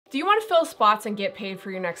Do you want to fill spots and get paid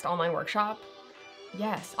for your next online workshop?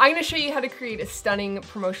 Yes. I'm going to show you how to create a stunning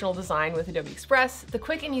promotional design with Adobe Express, the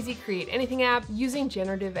quick and easy create anything app using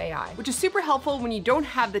generative AI, which is super helpful when you don't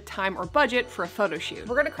have the time or budget for a photo shoot.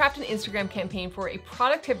 We're going to craft an Instagram campaign for a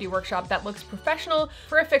productivity workshop that looks professional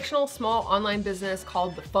for a fictional small online business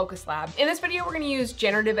called the Focus Lab. In this video, we're going to use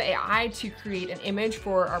generative AI to create an image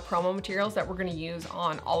for our promo materials that we're going to use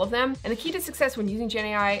on all of them. And the key to success when using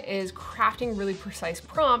GenAI is crafting really precise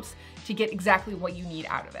prompts to get exactly what you need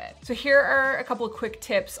out of it. So here are a couple of quick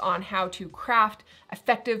tips on how to craft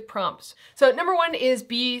effective prompts. So number one is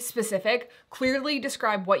be specific. Clearly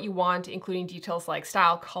describe what you want, including details like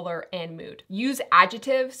style, color, and mood. Use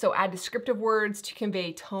adjectives, so add descriptive words to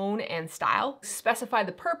convey tone and style. Specify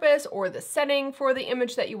the purpose or the setting for the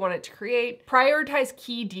image that you want it to create. Prioritize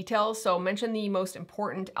key details, so mention the most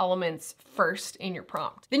important elements first in your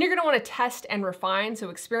prompt. Then you're gonna wanna test and refine, so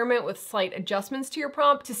experiment with slight adjustments to your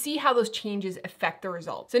prompt to see how those changes affect the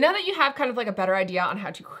results. So now that you have kind of like a better idea on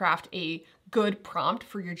how to craft a good prompt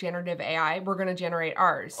for your generative AI, we're gonna generate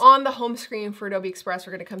ours. On the home screen for Adobe Express,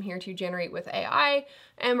 we're gonna come here to generate with AI,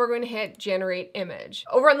 and we're gonna hit generate image.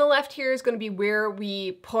 Over on the left here is gonna be where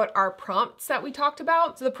we put our prompts that we talked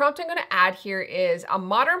about. So the prompt I'm gonna add here is a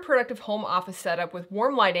modern productive home office setup with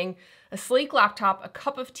warm lighting, a sleek laptop, a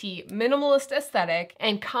cup of tea, minimalist aesthetic,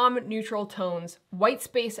 and calm neutral tones, white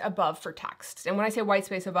space above for text. And when I say white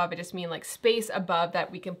space above, I just mean like space above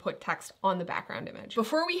that we can put text on the background image.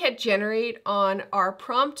 Before we hit generate on our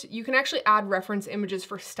prompt, you can actually add reference images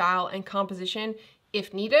for style and composition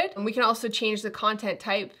if needed. And we can also change the content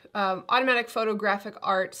type, automatic photographic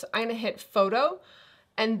art. So I'm gonna hit photo,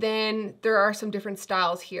 and then there are some different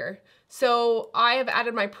styles here. So I have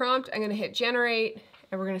added my prompt, I'm gonna hit generate,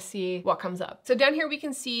 and we're gonna see what comes up. So down here we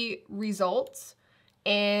can see results,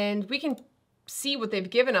 and we can see what they've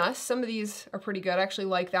given us. Some of these are pretty good. I actually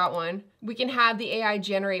like that one. We can have the AI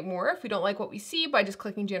generate more if we don't like what we see by just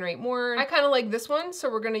clicking generate more. I kind of like this one, so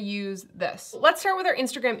we're gonna use this. Let's start with our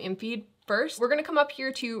Instagram in-feed first. We're gonna come up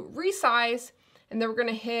here to resize, and then we're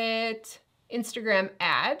gonna hit Instagram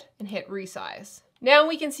add and hit resize. Now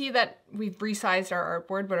we can see that we've resized our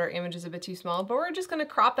artboard, but our image is a bit too small, but we're just gonna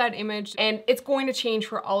crop that image, and it's going to change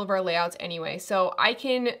for all of our layouts anyway. So I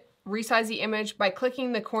can resize the image by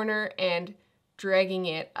clicking the corner and dragging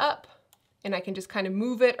it up, and I can just kind of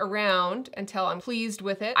move it around until I'm pleased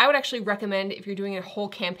with it. I would actually recommend, if you're doing a whole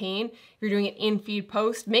campaign, if you're doing an in-feed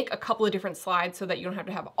post, make a couple of different slides so that you don't have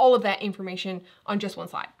to have all of that information on just one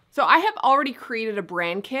slide. So I have already created a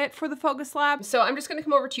brand kit for the Focus Lab. So I'm just gonna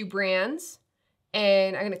come over to brands,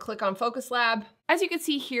 and I'm gonna click on Focus Lab. As you can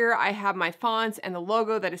see here, I have my fonts and the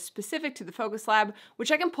logo that is specific to the Focus Lab,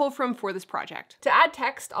 which I can pull from for this project. To add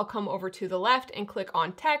text, I'll come over to the left and click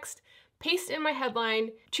on text, paste in my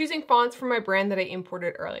headline, choosing fonts from my brand that I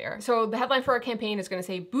imported earlier. So the headline for our campaign is gonna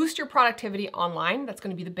say, boost your productivity online. That's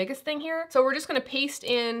gonna be the biggest thing here. So we're just gonna paste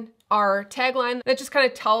in our tagline that just kind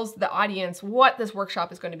of tells the audience what this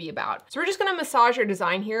workshop is gonna be about. So we're just gonna massage our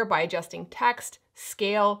design here by adjusting text,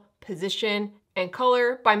 scale, position, and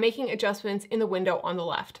color by making adjustments in the window on the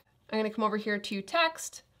left. I'm gonna come over here to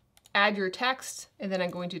text, add your text, and then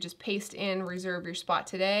I'm going to just paste in reserve your spot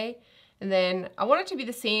today. And then I want it to be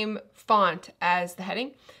the same font as the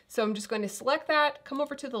heading. So I'm just going to select that, come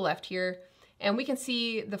over to the left here, and we can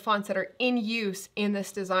see the fonts that are in use in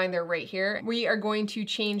this design. They're right here. We are going to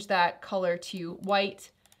change that color to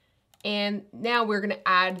white. And now we're gonna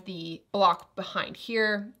add the block behind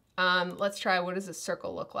here. Let's try, what does a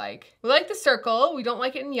circle look like? We like the circle, we don't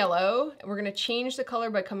like it in yellow. We're gonna change the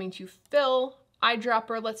color by coming to fill,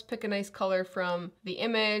 eyedropper. Let's pick a nice color from the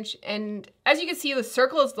image. And as you can see, the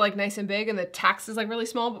circle is like nice and big and the text is like really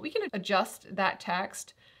small, but we can adjust that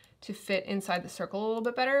text to fit inside the circle a little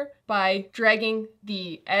bit better by dragging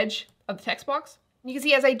the edge of the text box. You can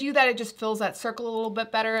see as I do that, it just fills that circle a little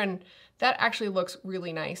bit better, and that actually looks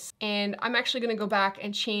really nice. And I'm actually gonna go back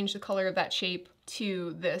and change the color of that shape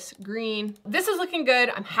to this green. This is looking good.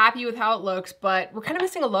 I'm happy with how it looks, but we're kind of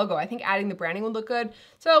missing a logo. I think adding the branding would look good.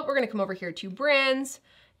 So we're gonna come over here to brands,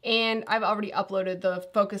 and I've already uploaded the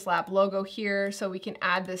Focus Lab logo here, so we can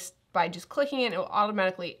add this by just clicking it. It will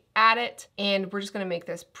automatically add it, and we're just gonna make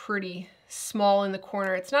this pretty small in the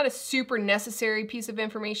corner. It's not a super necessary piece of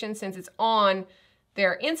information since it's on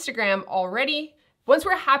their Instagram already. Once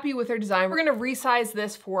we're happy with our design, we're gonna resize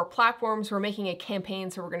this for platforms. We're making a campaign,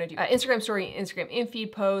 so we're gonna do Instagram story, Instagram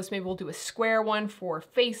in-feed post. Maybe we'll do a square one for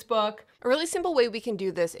Facebook. A really simple way we can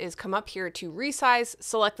do this is come up here to resize,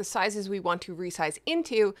 select the sizes we want to resize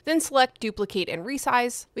into, then select duplicate and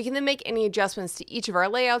resize. We can then make any adjustments to each of our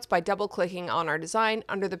layouts by double clicking on our design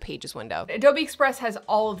under the Pages window. Adobe Express has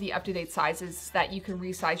all of the up-to-date sizes that you can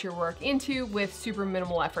resize your work into with super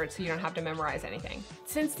minimal effort, so you don't have to memorize anything.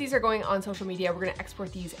 Since these are going on social media, we're going to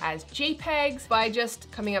export these as JPEGs by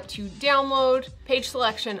just coming up to download, page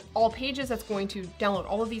selection, all pages. That's going to download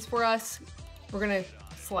all of these for us. We're going to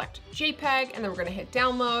select JPEG, and then we're going to hit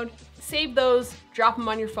download, save those, drop them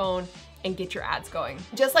on your phone, and get your ads going.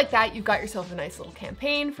 Just like that, you've got yourself a nice little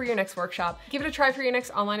campaign for your next workshop. Give it a try for your next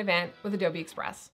online event with Adobe Express.